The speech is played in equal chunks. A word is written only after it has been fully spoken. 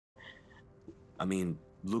I mean,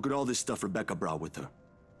 look at all this stuff Rebecca brought with her.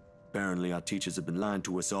 Apparently our teachers have been lying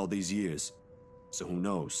to us all these years. So who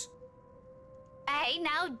knows? Hey,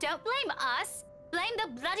 now don't blame us. Blame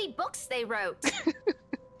the bloody books they wrote.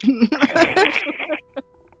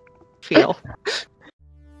 Feel.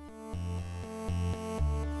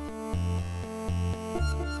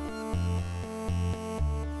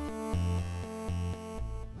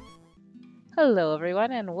 Hello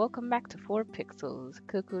everyone and welcome back to 4pixels.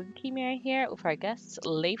 Cuckoo and Kimi are here with our guests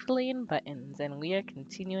Layfully and Buttons, and we are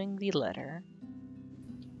continuing the letter.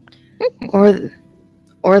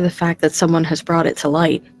 Or the fact that someone has brought it to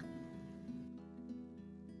light.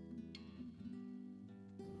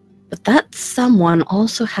 But that someone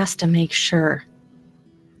also has to make sure.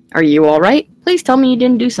 Are you alright? Please tell me you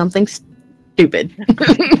didn't do something stupid.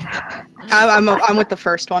 I'm with the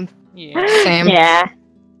first one. Yeah. Same. Yeah.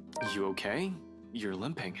 You okay? You're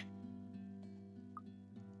limping.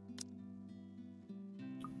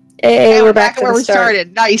 Hey, Yeah, we're back to where the we start.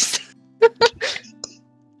 started. Nice.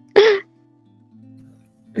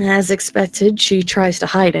 As expected, she tries to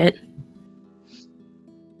hide it.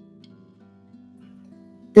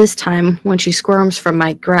 This time, when she squirms from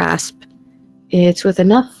my grasp, it's with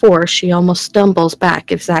enough force she almost stumbles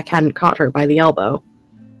back if Zach hadn't caught her by the elbow.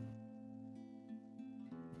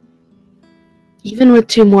 Even with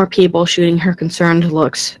two more people shooting her concerned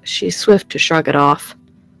looks, she's swift to shrug it off.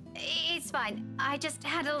 It's fine. I just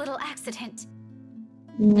had a little accident.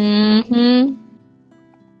 Mm-hmm.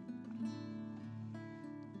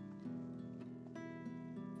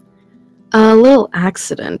 A little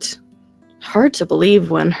accident. Hard to believe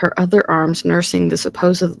when her other arm's nursing the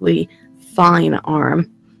supposedly fine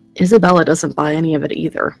arm. Isabella doesn't buy any of it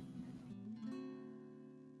either.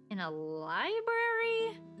 In a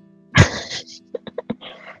library?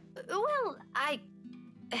 Well,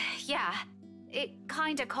 yeah, it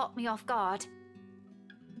kinda caught me off guard.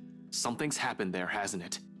 Something's happened there, hasn't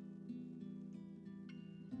it?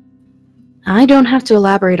 I don't have to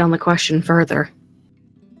elaborate on the question further.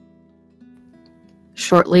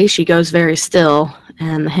 Shortly, she goes very still,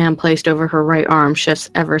 and the hand placed over her right arm shifts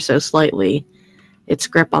ever so slightly, its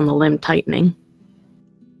grip on the limb tightening.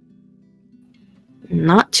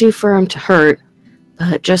 Not too firm to hurt,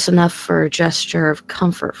 but just enough for a gesture of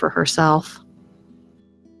comfort for herself.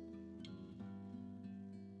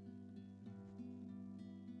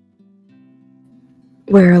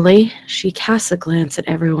 Warily, she casts a glance at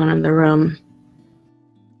everyone in the room.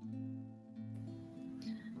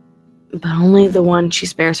 But only the one she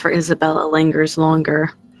spares for Isabella lingers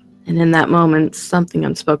longer, and in that moment, something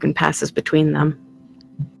unspoken passes between them.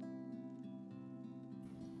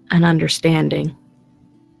 An understanding.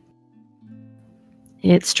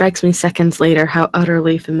 It strikes me seconds later how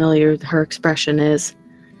utterly familiar her expression is.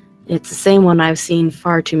 It's the same one I've seen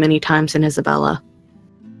far too many times in Isabella.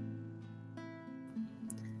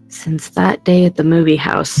 Since that day at the movie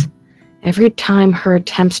house, every time her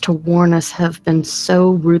attempts to warn us have been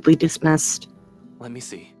so rudely dismissed. Let me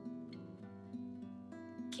see.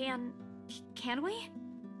 Can we?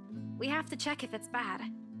 We have to check if it's bad.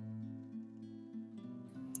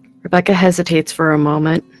 Rebecca hesitates for a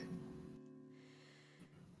moment.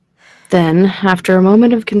 Then, after a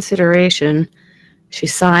moment of consideration, she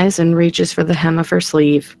sighs and reaches for the hem of her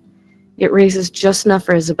sleeve. It raises just enough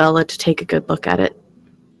for Isabella to take a good look at it.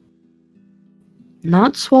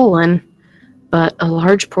 Not swollen, but a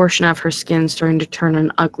large portion of her skin starting to turn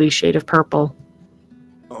an ugly shade of purple.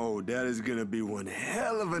 Oh, that is gonna be one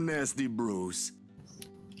hell of a nasty bruise.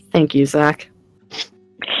 Thank you, Zach.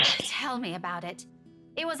 Tell me about it.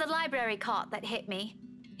 It was a library cart that hit me.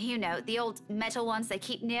 You know, the old metal ones they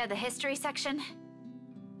keep near the history section.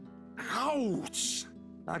 Ouch!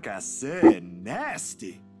 Like I said,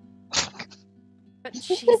 nasty. But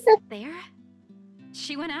she's there?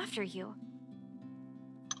 She went after you.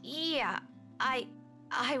 Yeah, I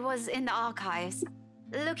was in the archives,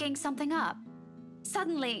 looking something up.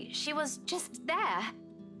 Suddenly, she was just there.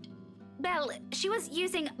 Well, she was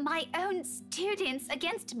using my own students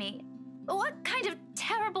against me. What kind of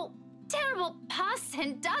terrible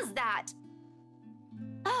person does that?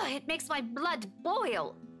 Oh, it makes my blood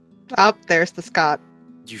boil. Oh, there's the Scott.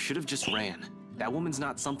 You should have just ran. That woman's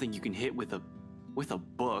not something you can hit with a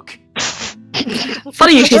book.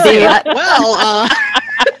 Funny you should say that. Well,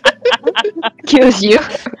 Excuse you.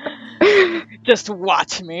 just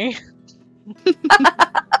watch me.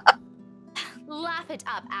 Laugh it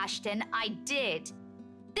up, Ashton. I did.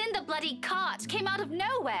 Then the bloody cart came out of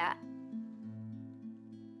nowhere.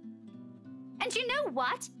 And you know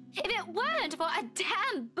what? If it weren't for a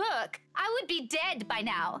damn book, I would be dead by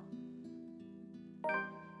now.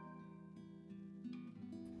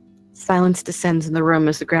 Silence descends in the room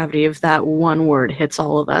as the gravity of that one word hits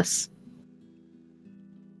all of us.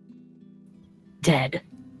 Dead.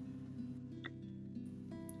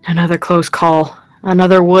 Another close call.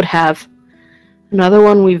 Another would have. Another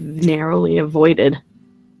one we've narrowly avoided.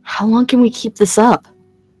 How long can we keep this up?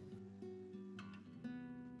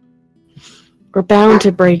 We're bound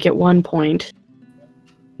to break at one point.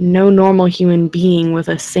 No normal human being with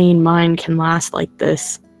a sane mind can last like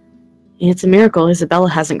this. It's a miracle Isabella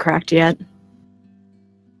hasn't cracked yet.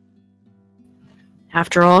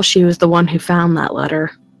 After all, she was the one who found that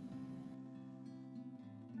letter.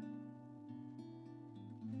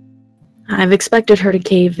 I've expected her to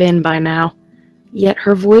cave in by now, yet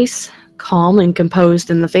her voice, calm and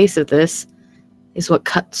composed in the face of this, is what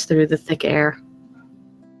cuts through the thick air.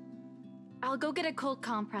 I'll go get a cold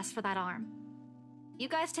compress for that arm. You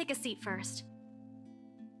guys take a seat first.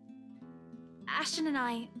 Ashton and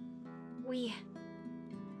I, we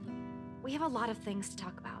have a lot of things to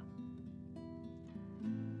talk about.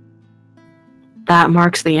 That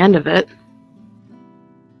marks the end of it.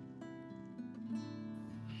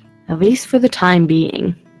 At least for the time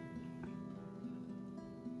being.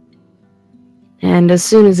 And as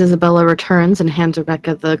soon as Isabella returns and hands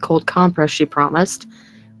Rebecca the cold compress she promised,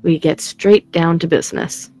 we get straight down to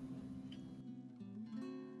business.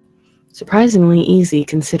 Surprisingly easy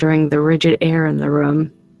considering the rigid air in the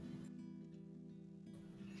room.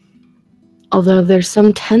 Although there's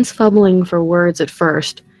some tense fumbling for words at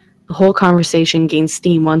first, the whole conversation gains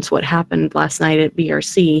steam once what happened last night at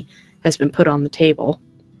BRC has been put on the table.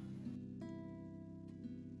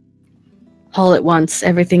 All at once,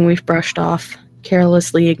 everything we've brushed off,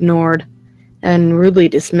 carelessly ignored, and rudely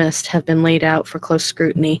dismissed have been laid out for close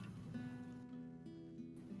scrutiny.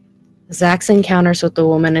 Zach's encounters with the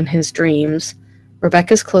woman in his dreams,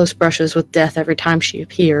 Rebecca's close brushes with death every time she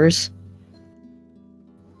appears,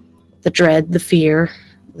 the dread, the fear,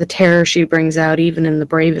 the terror she brings out even in the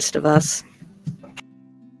bravest of us.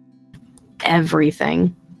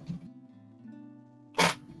 Everything.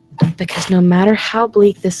 Because no matter how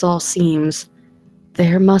bleak this all seems,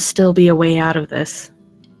 there must still be a way out of this.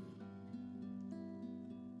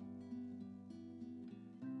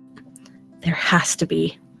 There has to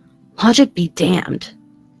be. Logic be damned.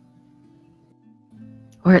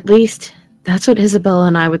 Or at least, that's what Isabella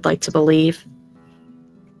and I would like to believe.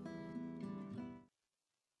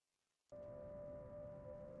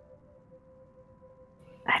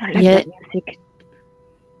 I don't like Yet, that music.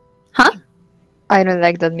 huh? I don't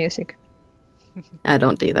like that music. I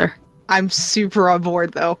don't either. I'm super on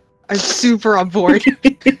board, though. I'm super on board.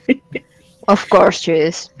 Of course she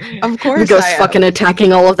is. Of He course goes I am. fucking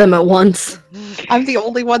attacking all of them at once. I'm the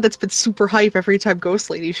only one that's been super hype every time Ghost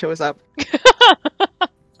Lady shows up.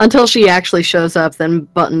 Until she actually shows up, then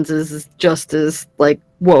Buttons is just as like,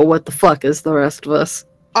 whoa, what the fuck is the rest of us?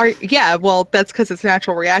 Yeah, well, that's because it's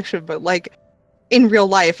natural reaction, but like, in real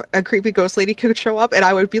life, a creepy Ghost Lady could show up and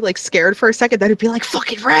I would be like scared for a second, then it'd be like,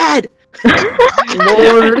 fucking red!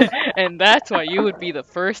 Lord. And that's why you would be the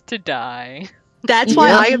first to die. That's why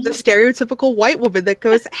Yeah. I am the stereotypical white woman that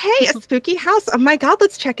goes, hey, a spooky house. Oh my god,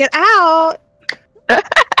 let's check it out.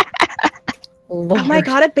 Lord. Oh my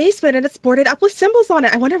god, a basement and it's boarded up with symbols on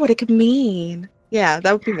it. I wonder what it could mean. Yeah,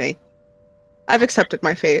 that would be me. I've accepted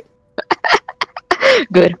my fate.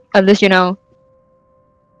 Good. At least you know.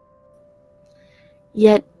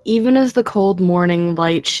 Yet, even as the cold morning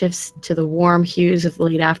light shifts to the warm hues of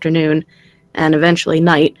late afternoon, and eventually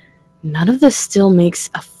night, none of this still makes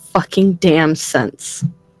a fucking damn sense.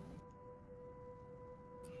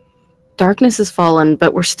 Darkness has fallen,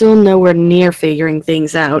 but we're still nowhere near figuring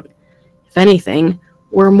things out. If anything,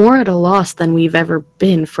 we're more at a loss than we've ever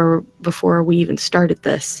been before we even started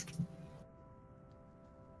this.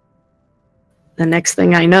 The next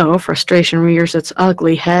thing I know, frustration rears its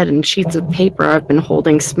ugly head and sheets of paper I've been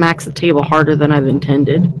holding smacks the table harder than I've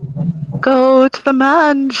intended. Go to the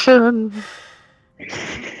mansion.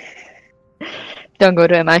 Don't go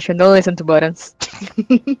to a mansion. Don't listen to Buttons.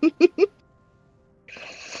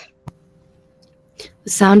 The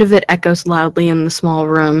sound of it echoes loudly in the small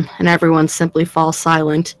room, and everyone simply falls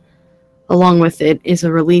silent. Along with it is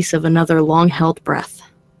a release of another long-held breath.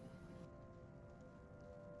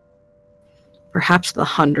 Perhaps the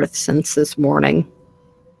 100th since this morning.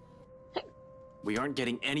 We aren't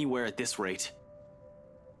getting anywhere at this rate.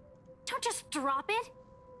 Don't just drop it.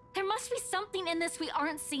 There must be something in this we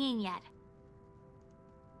aren't seeing yet.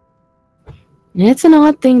 It's an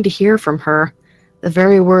odd thing to hear from her. The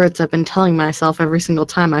very words I've been telling myself every single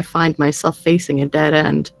time I find myself facing a dead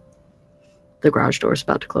end. The garage door's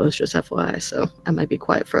about to close, just FYI, so I might be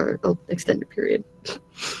quiet for an extended period.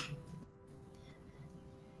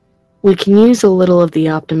 We can use a little of the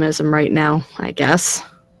optimism right now, I guess.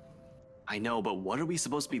 I know, but what are we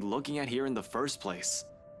supposed to be looking at here in the first place?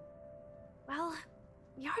 Well,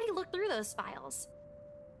 we already looked through those files.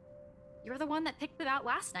 You're the one that picked it out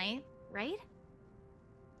last night, right?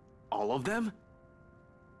 All of them?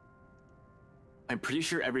 I'm pretty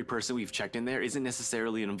sure every person we've checked in there isn't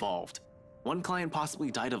necessarily involved. One client possibly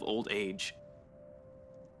died of old age.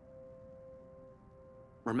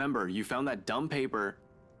 Remember, you found that dumb paper.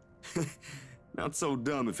 Not so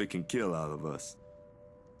dumb if it can kill all of us.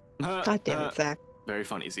 God damn it, Zach. Very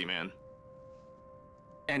funny, Z-Man.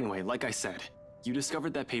 Anyway, like I said, you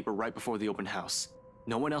discovered that paper right before the open house.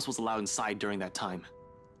 No one else was allowed inside during that time.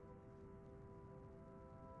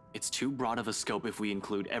 It's too broad of a scope if we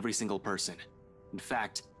include every single person. In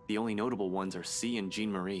fact, the only notable ones are C and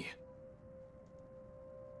Jean Marie.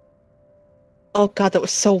 Oh god, that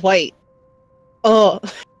was so white. Oh.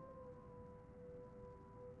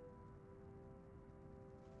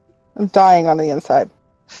 I'm dying on the inside.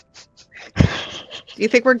 Do you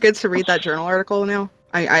think we're good to read that journal article now?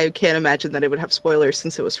 I can't imagine that it would have spoilers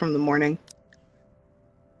since it was from the morning.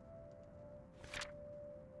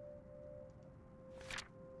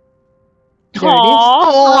 There it is.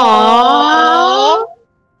 Aww.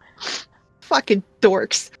 Fucking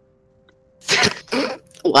dorks.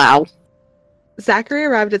 Wow. Zachary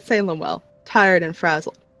arrived at Salemwell, tired and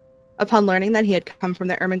frazzled. Upon learning that he had come from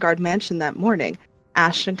the Ermengarde mansion that morning,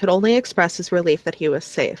 Ashton could only express his relief that he was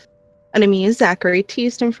safe. An amused Zachary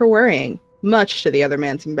teased him for worrying, much to the other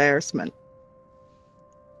man's embarrassment.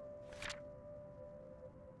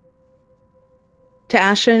 To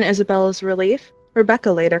Ashton and Isabella's relief,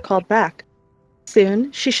 Rebecca later called back.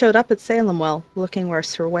 Soon, she showed up at Salemwell, looking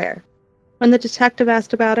worse for wear. When the detective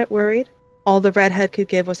asked about it, worried, all the redhead could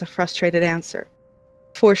give was a frustrated answer.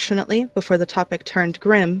 Fortunately, before the topic turned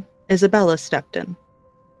grim, Isabella stepped in.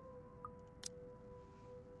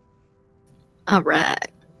 Alright.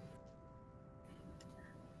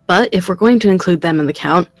 But if we're going to include them in the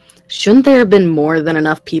count, shouldn't there have been more than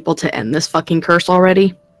enough people to end this fucking curse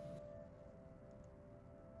already?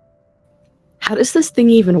 How does this thing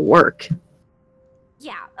even work?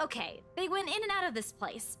 Yeah, okay. They went in and out of this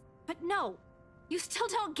place. But no, you still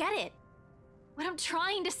don't get it. What I'm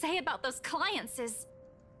trying to say about those clients is...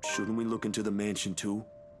 Shouldn't we look into the mansion too?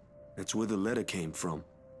 That's where the letter came from.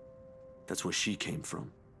 That's where she came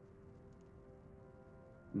from.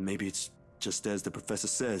 Maybe it's just as the professor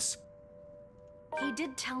says. He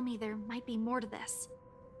did tell me there might be more to this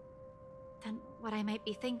than what I might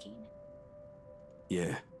be thinking.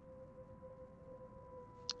 Yeah.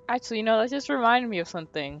 Actually, you know, that just reminded me of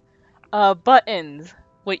something. Buttons.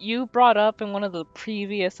 What you brought up in one of the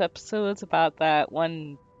previous episodes about that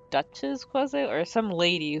one Duchess, was it? Or some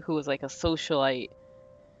lady who was like a socialite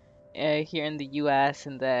here in the US,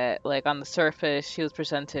 and that, like, on the surface, she was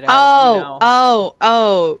presented as,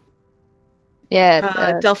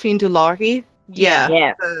 Yeah. Delphine Dulaury? Yeah.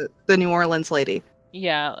 Yeah. The New Orleans lady.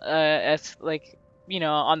 Yeah, as, like, you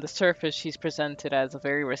know, on the surface, she's presented as a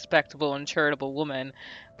very respectable and charitable woman,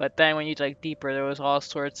 but then when you dig deeper, there was all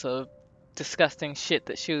sorts of disgusting shit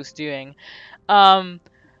that she was doing.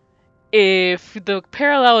 If the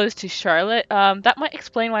parallel is to Charlotte, that might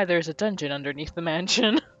explain why there's a dungeon underneath the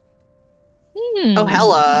mansion. Oh,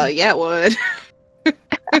 hella. Yeah, it would.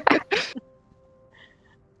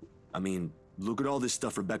 I mean, look at all this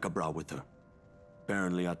stuff Rebecca brought with her.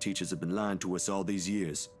 Apparently our teachers have been lying to us all these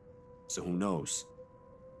years. So who knows?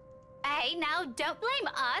 Hey, now don't blame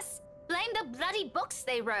us. Blame the bloody books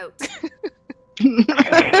they wrote.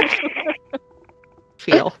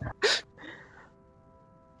 Feel.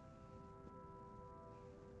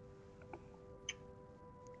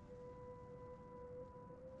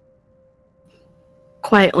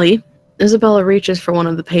 Quietly, Isabella reaches for one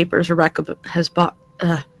of the papers Rebecca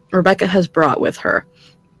has brought with her,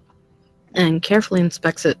 and carefully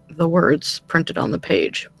inspects the words printed on the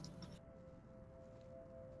page.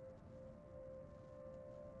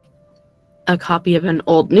 A copy of an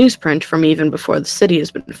old newsprint from even before the city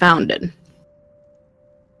has been founded.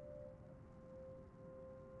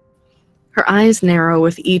 Her eyes narrow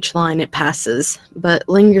with each line it passes, but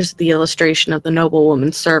lingers at the illustration of the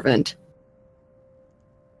noblewoman's servant.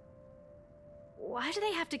 Why do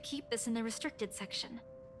they have to keep this in the restricted section?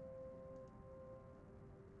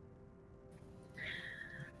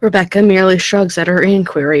 Rebecca merely shrugs at her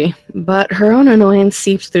inquiry, but her own annoyance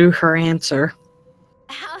seeps through her answer.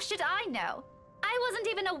 How should I know? I wasn't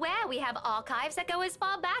even aware we have archives that go as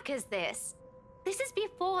far back as this. This is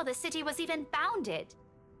before the city was even founded.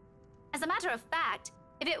 As a matter of fact,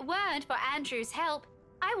 if it weren't for Andrew's help,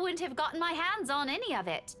 I wouldn't have gotten my hands on any of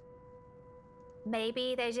it.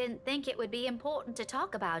 Maybe they didn't think it would be important to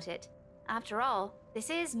talk about it. After all, this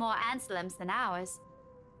is more Anselm's than ours.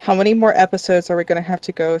 How many more episodes are we going to have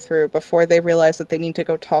to go through before they realize that they need to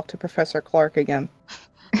go talk to Professor Clark again?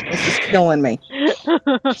 This is killing me.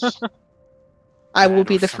 I will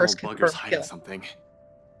be the first buggers confirmed hiding kill. something.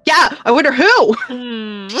 Yeah, I wonder who.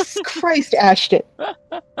 Hmm. Jesus Christ, Ashton.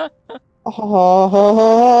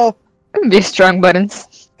 Oh, Be strong,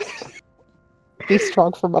 buttons. be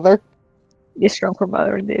strong for mother. Be strong for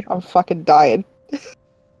mother, indeed. I'm fucking dying.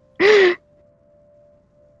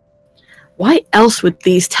 Why else would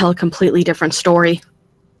these tell a completely different story?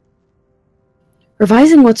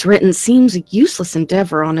 Revising what's written seems a useless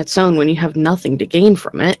endeavor on its own when you have nothing to gain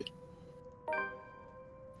from it.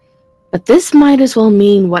 But this might as well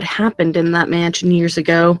mean what happened in that mansion years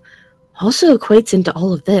ago also equates into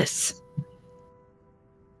all of this.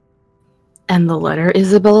 And the letter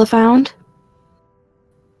Isabella found?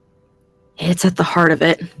 It's at the heart of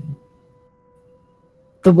it.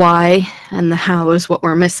 The why and the how is what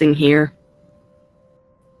we're missing here.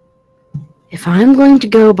 If I'm going to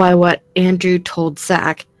go by what Andrew told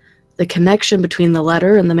Zack, the connection between the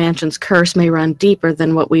letter and the mansion's curse may run deeper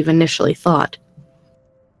than what we've initially thought.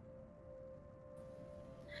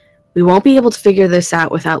 We won't be able to figure this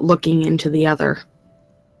out without looking into the other.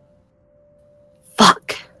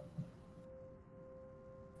 Fuck.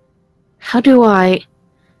 How do I...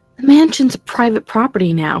 The mansion's a private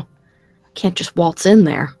property now. Can't just waltz in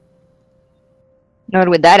there. Not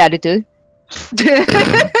with that attitude.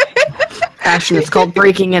 Ashton, it's called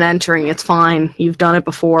breaking and entering. It's fine. You've done it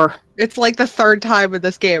before. It's like the third time in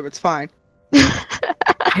this game. It's fine.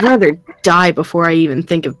 I'd rather die before I even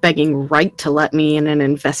think of begging Wright to let me in and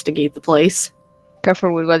investigate the place.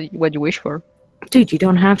 Careful with what you wish for. Dude, you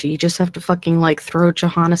don't have to. You just have to fucking, like, throw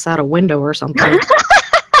Johannes out a window or something.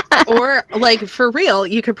 Or, like, for real,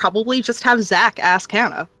 you could probably just have Zack ask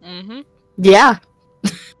Hannah. Mm-hmm. Yeah.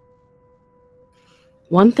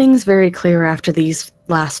 One thing's very clear after these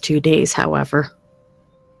last 2 days, however.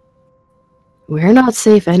 We're not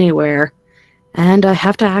safe anywhere, and I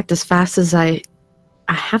have to act as fast as I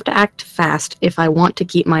have to act fast if I want to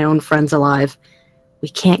keep my own friends alive. We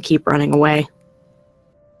can't keep running away.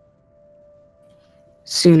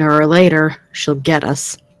 Sooner or later, she'll get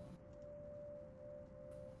us.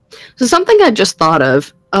 So something I just thought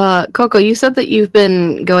of, Coco, you said that you've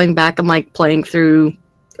been going back and, like, playing through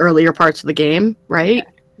earlier parts of the game, right?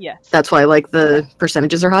 Yes. That's why, like, the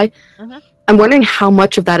percentages are high. Mhm. I'm wondering how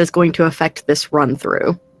much of that is going to affect this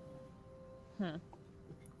run-through.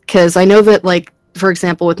 Because I know that, like, for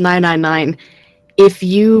example, with 999, if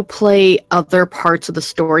you play other parts of the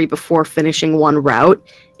story before finishing one route,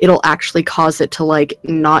 it'll actually cause it to, like,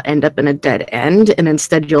 not end up in a dead end, and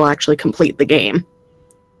instead you'll actually complete the game.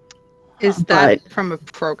 Is that from a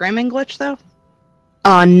programming glitch, though?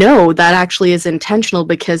 No, that actually is intentional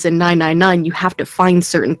because in 999 you have to find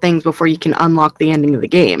certain things before you can unlock the ending of the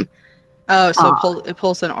game. Oh, so it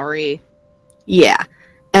pulls an RE. Yeah.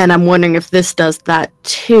 And I'm wondering if this does that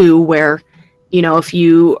too, where, you know, if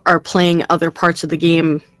you are playing other parts of the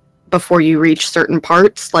game before you reach certain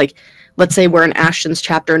parts, like, let's say we're in Ashton's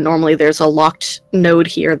chapter, normally there's a locked node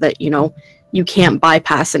here that, you know, you can't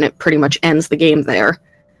bypass and it pretty much ends the game there.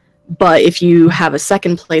 But if you have a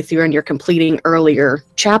second playthrough and you're completing earlier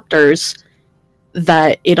chapters,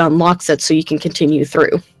 that it unlocks it so you can continue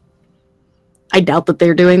through. I doubt that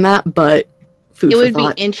they're doing that, but food It for would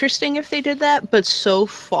thought. be interesting if they did that, but so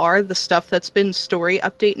far the stuff that's been story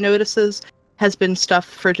update notices has been stuff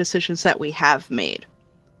for decisions that we have made.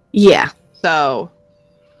 Yeah. So,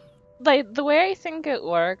 Like, the way I think it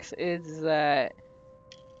works is that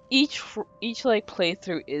each like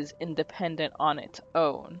playthrough is independent on its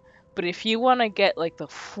own. But if you want to get, like, the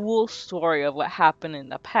full story of what happened in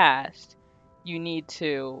the past, you need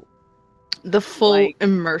to, the full like,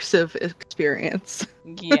 immersive experience.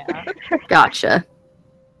 yeah. Gotcha.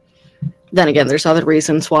 Then again, there's other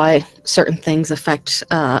reasons why certain things affect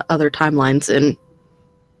other timelines in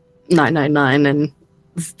 999 and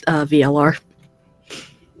VLR.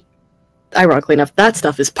 Ironically enough, that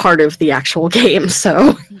stuff is part of the actual game,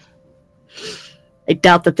 so I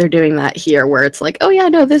doubt that they're doing that here, where it's like, oh yeah,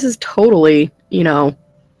 no, this is totally, you know,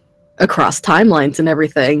 across timelines and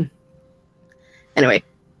everything. Anyway.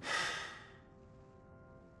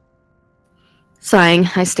 Sighing,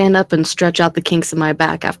 I stand up and stretch out the kinks in my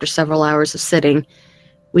back after several hours of sitting.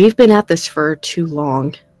 We've been at this for too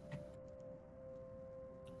long.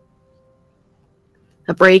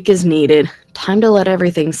 A break is needed. Time to let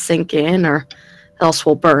everything sink in, or else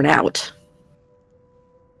we'll burn out.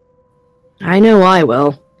 I know I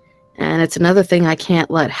will. And it's another thing I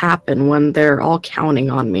can't let happen when they're all counting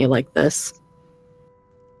on me like this.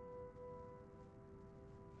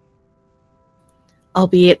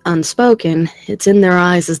 Albeit unspoken, it's in their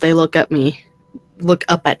eyes as they look up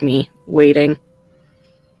at me, waiting.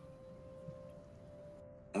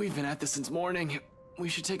 We've been at this since morning. We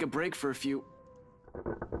should take a break for a few.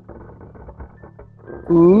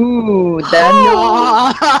 Ooh,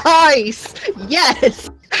 that's Nice! Yes!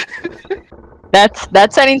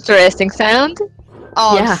 that's an interesting sound.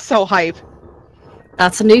 Oh, Yeah. I'm so hype.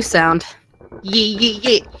 That's a new sound. Yee yee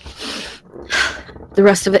yee. The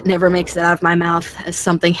rest of it never makes it out of my mouth as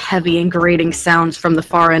something heavy and grating sounds from the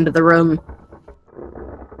far end of the room.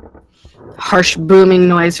 Harsh booming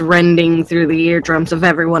noise rending through the eardrums of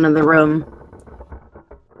everyone in the room.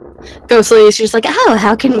 Ghostly is just like, oh,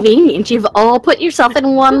 how convenient. You've all put yourself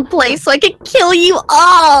in one place so I can kill you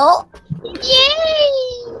all!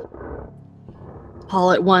 Yay!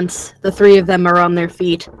 All at once, the three of them are on their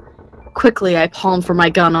feet. Quickly, I palm for my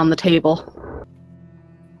gun on the table.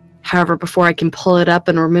 However, before I can pull it up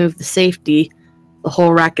and remove the safety, the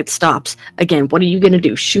whole racket stops. Again, what are you gonna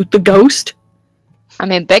do? Shoot the ghost? I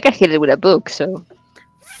mean, Becca hit it with a book, so...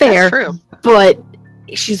 Fair, That's true. but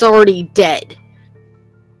she's already dead.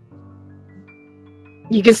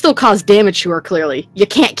 You can still cause damage to her, clearly. You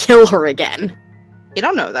can't kill her again. You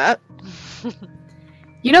don't know that.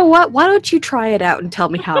 You know what? Why don't you try it out and tell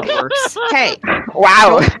me how it works? Hey,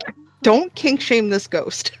 Wow! don't kink shame this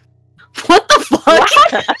ghost. What the fuck?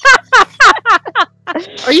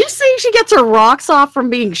 Are you saying she gets her rocks off from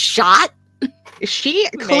being shot? She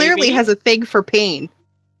clearly Maybe. has a thing for pain.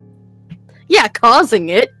 Yeah, causing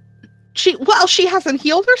it. She hasn't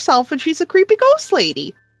healed herself and she's a creepy ghost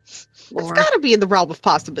lady. It's Or- gotta be in the realm of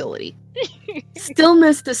possibility.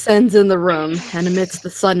 Stillness descends in the room, and amidst the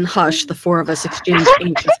sudden hush, the four of us exchange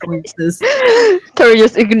anxious glances. Tori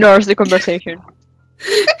just ignores the conversation.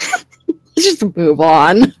 Just move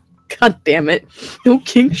on. God damn it. Don't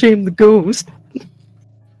kink shame the ghost.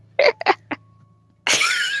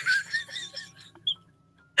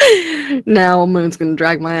 Now Moon's gonna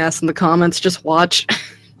drag my ass in the comments. Just watch.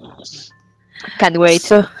 Can't wait.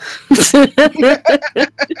 So...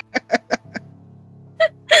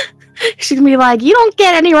 She's gonna be like, you don't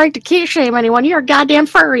get any right to kink shame anyone. You're a goddamn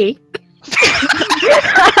furry. Sorry,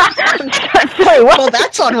 what? Well,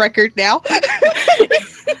 that's on record now.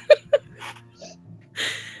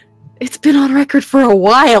 It's been on record for a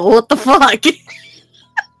while. What the fuck?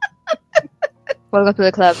 Welcome to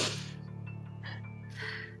the club.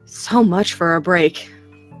 So much for a break.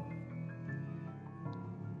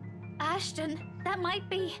 Ashton, that might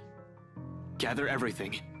be. Gather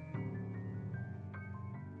everything.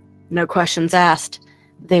 No questions asked.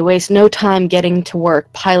 They waste no time getting to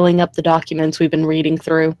work, piling up the documents we've been reading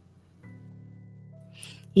through.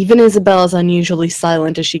 Even Isabelle is unusually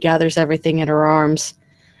silent as she gathers everything in her arms.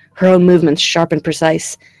 Her own movements sharp and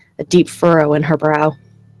precise, a deep furrow in her brow.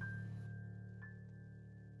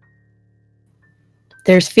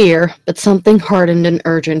 There's fear, but something hardened and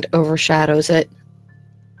urgent overshadows it.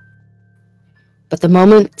 But the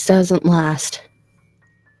moment doesn't last.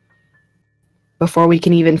 Before we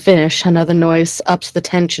can even finish, another noise ups the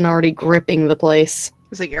tension already gripping the place.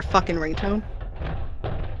 Is it your fucking ringtone?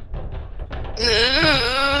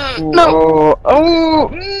 No! Oh,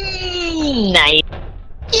 nice.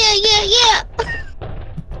 Yeah.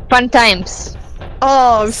 Fun times.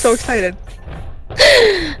 Oh, I'm so excited.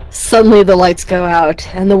 Suddenly the lights go out,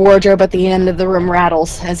 and the wardrobe at the end of the room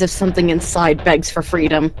rattles, as if something inside begs for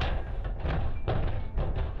freedom.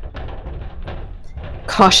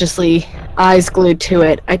 Cautiously, eyes glued to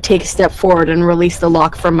it, I take a step forward and release the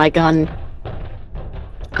lock from my gun.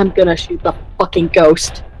 I'm gonna shoot the fucking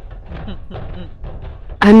ghost.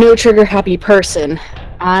 I'm no trigger-happy person.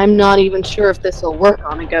 I'm not even sure if this will work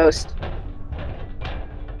on a ghost.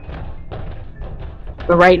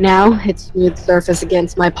 But right now, it's smooth surface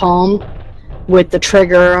against my palm, with the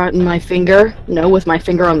trigger on my finger. No, with my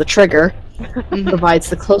finger on the trigger. Provides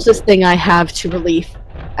the closest thing I have to relief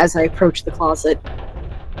as I approach the closet.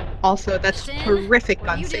 Also, that's Ashton, horrific what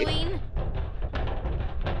are gun you safety. doing?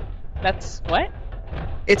 That's what?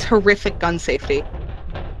 It's horrific gun safety.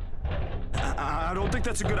 I don't think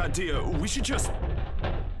that's a good idea. We should just...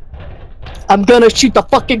 I'm gonna shoot the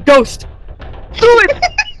fucking ghost! Do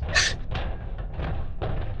it!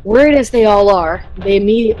 Worried as they all are, they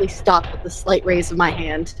immediately stop with the slight raise of my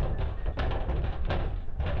hand.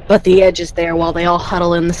 But the edge is there while they all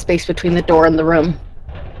huddle in the space between the door and the room.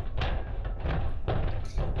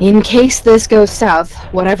 In case this goes south,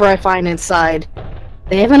 whatever I find inside,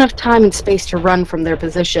 they have enough time and space to run from their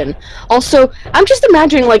position. Also, I'm just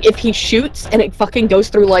imagining, like, if he shoots and it fucking goes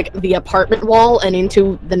through, like, the apartment wall and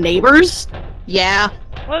into the neighbors. Yeah.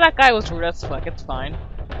 Well, that guy was rude as fuck. It's fine.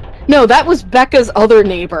 No, that was Becca's other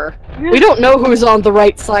neighbor. We don't know who's on the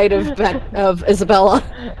right side of Isabella.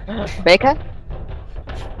 Becca?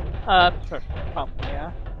 Sure, probably,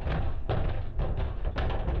 yeah.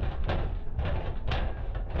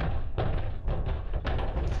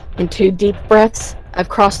 In 2 deep breaths, I've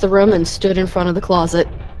crossed the room and stood in front of the closet.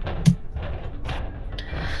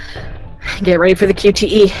 Get ready for the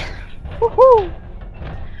QTE. Woohoo!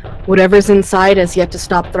 Whatever's inside has yet to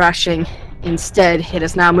stop thrashing. Instead, it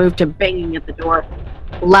has now moved to banging at the door.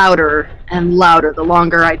 Louder and louder the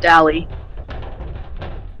longer I dally.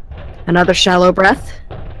 Another shallow breath.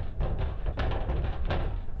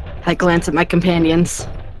 I glance at my companions.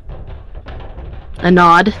 A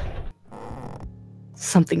nod.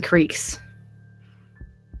 Something creaks.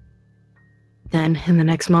 Then, in the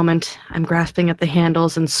next moment, I'm grasping at the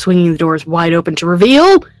handles and swinging the doors wide open to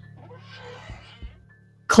reveal...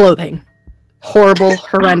 clothing. Horrible,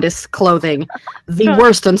 horrendous clothing. The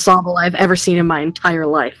worst ensemble I've ever seen in my entire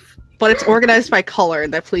life. But it's organized by color,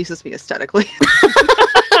 and that pleases me aesthetically.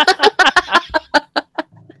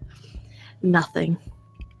 Nothing.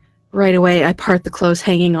 Right away, I part the clothes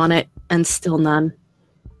hanging on it, and still none.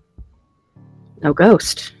 No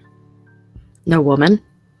ghost. No woman.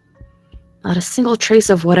 Not a single trace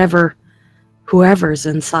of whoever's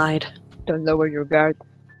inside. Don't lower your guard.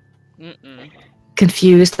 Mm-mm.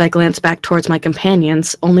 Confused, I glance back towards my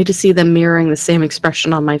companions, only to see them mirroring the same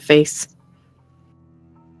expression on my face.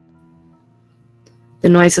 The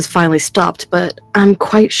noise has finally stopped, but I'm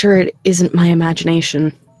quite sure it isn't my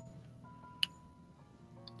imagination.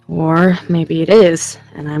 Or maybe it is,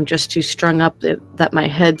 and I'm just too strung up that my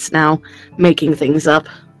head's now making things up.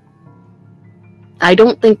 I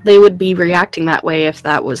don't think they would be reacting that way if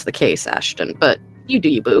that was the case, Ashton, but you do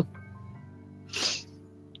you, boo.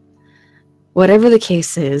 Whatever the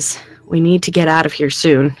case is, we need to get out of here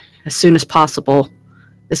soon as possible.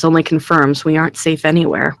 This only confirms we aren't safe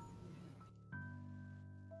anywhere.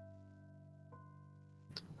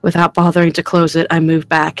 Without bothering to close it, I move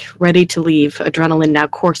back, ready to leave, adrenaline now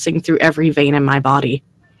coursing through every vein in my body.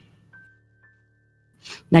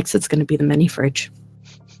 Next, it's going to be the mini fridge.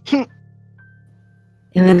 In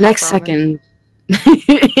the next second...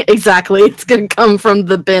 Exactly, it's going to come from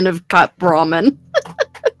the bin of cut ramen.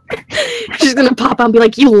 She's going to pop out and be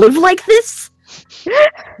like, you live like this?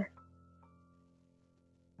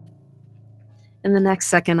 In the next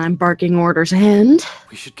second, I'm barking orders and...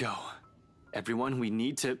 We should go. Everyone, we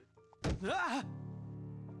need to... Ah!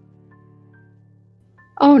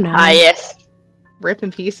 Oh no. Ah, yes. Rip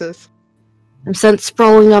in pieces. I'm sent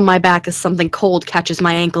sprawling on my back as something cold catches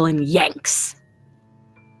my ankle and yanks.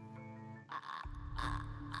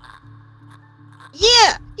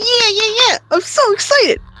 Yeah! I'm so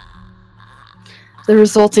excited! The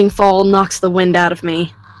resulting fall knocks the wind out of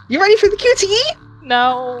me. You ready for the QTE?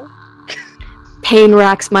 No. Pain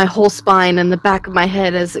racks my whole spine and the back of my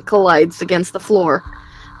head as it collides against the floor,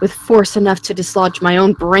 with force enough to dislodge my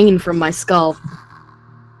own brain from my skull.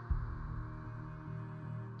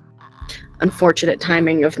 Unfortunate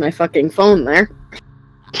timing of my fucking phone there.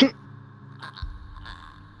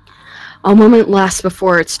 A moment lasts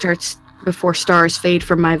before stars fade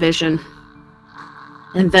from my vision.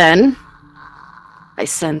 And then I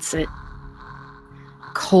sense it.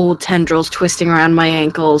 Cold tendrils twisting around my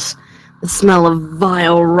ankles, the smell of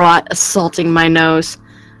vile rot assaulting my nose,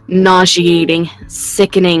 nauseating,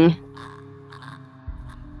 sickening.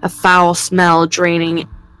 A foul smell draining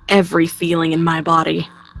every feeling in my body.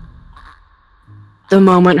 The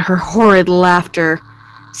moment her horrid laughter,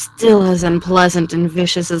 still as unpleasant and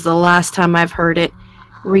vicious as the last time I've heard it,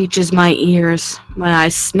 reaches my ears, my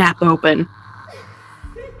eyes snap open.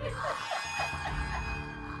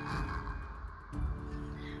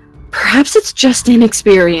 Perhaps it's just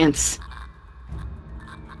inexperience.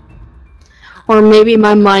 Or maybe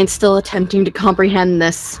my mind's still attempting to comprehend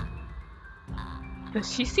this.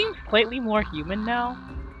 Does she seem slightly more human now?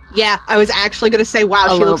 Yeah, I was actually gonna say, wow, A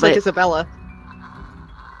she little looks like bit. Isabella.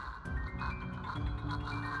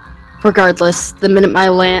 Regardless, the minute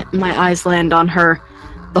my eyes land on her,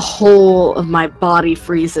 the whole of my body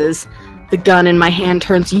freezes. The gun in my hand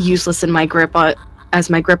turns useless in my grip as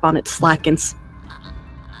my grip on it slackens.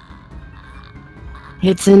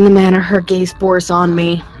 It's in the manner her gaze bores on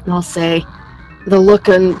me, and I'll say, the look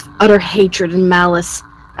of utter hatred and malice.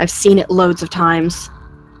 I've seen it loads of times.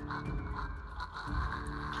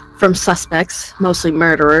 From suspects, mostly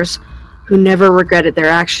murderers, who never regretted their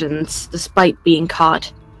actions despite being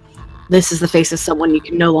caught. This is the face of someone you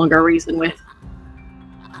can no longer reason with.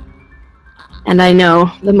 And I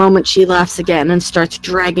know, the moment she laughs again and starts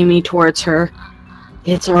dragging me towards her,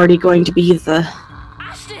 it's already going to be the...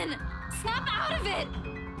 Ashton! Snap out of it!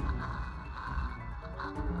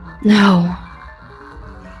 No.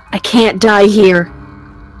 I can't die here.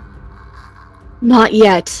 Not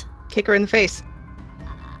yet. Kick her in the face.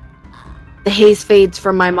 The haze fades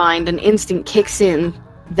from my mind and instinct kicks in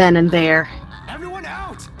then and there. Everyone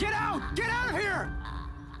out! Get out! Get out of here!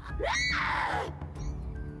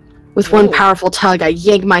 With one powerful tug, I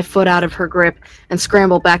yank my foot out of her grip and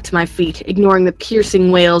scramble back to my feet, ignoring the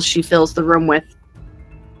piercing wails she fills the room with.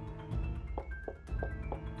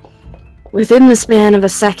 Within the span of a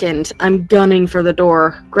second, I'm gunning for the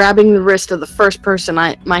door, grabbing the wrist of the first person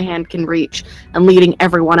my hand can reach, and leading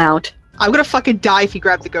everyone out. I'm gonna fucking die if you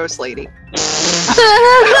grab the ghost lady.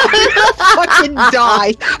 Fucking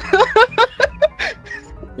die.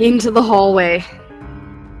 Into the hallway.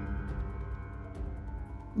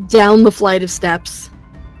 Down the flight of steps.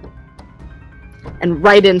 And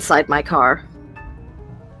right inside my car.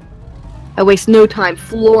 I waste no time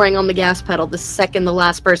flooring on the gas pedal the second the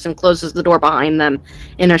last person closes the door behind them.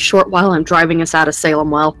 In a short while, I'm driving us out of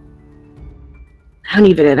Salem Well. I don't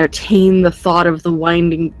even entertain the thought of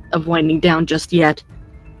winding down just yet.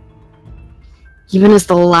 Even as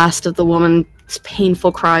the last of the woman's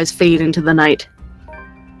painful cries fade into the night.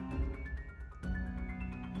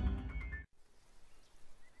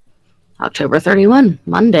 October 31,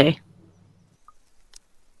 Monday.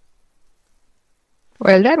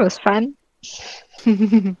 Well, that was fun.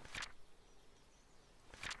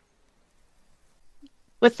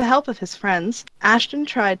 With the help of his friends, Ashton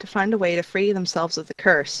tried to find a way to free themselves of the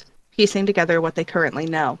curse, piecing together what they currently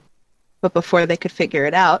know. But before they could figure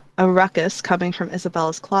it out, a ruckus coming from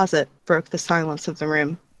Isabella's closet broke the silence of the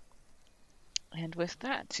room. And with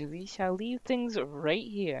that, we shall leave things right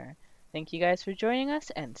here. Thank you guys for joining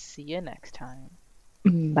us, and see you next time.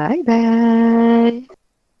 Bye-bye.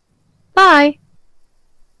 Bye!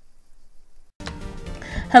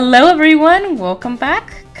 Hello everyone, welcome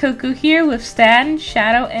back. Coco here with Stan,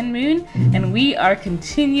 Shadow, and Moon, and we are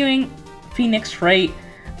continuing Phoenix Wright.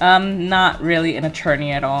 Not really an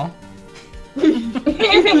attorney at all. Look,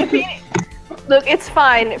 it's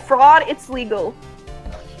fine. Fraud, it's legal.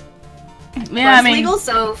 Yeah, I mean, legal,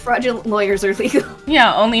 so fraudulent lawyers are legal.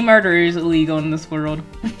 Yeah, only murder is illegal in this world.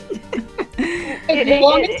 As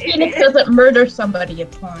long as Phoenix doesn't murder somebody,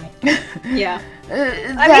 it's fine. Yeah.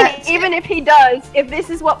 I mean, even if he does, if this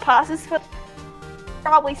is what passes for,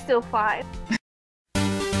 probably still fine.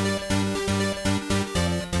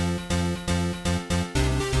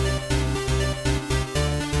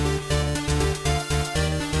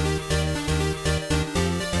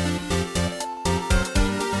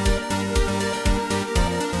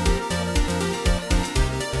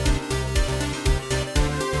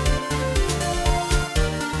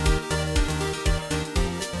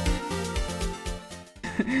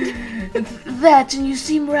 That, and you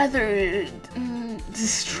seem rather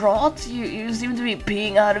distraught. You seem to be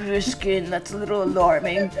peeing out of your skin. That's a little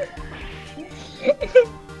alarming.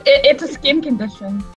 It's a skin condition.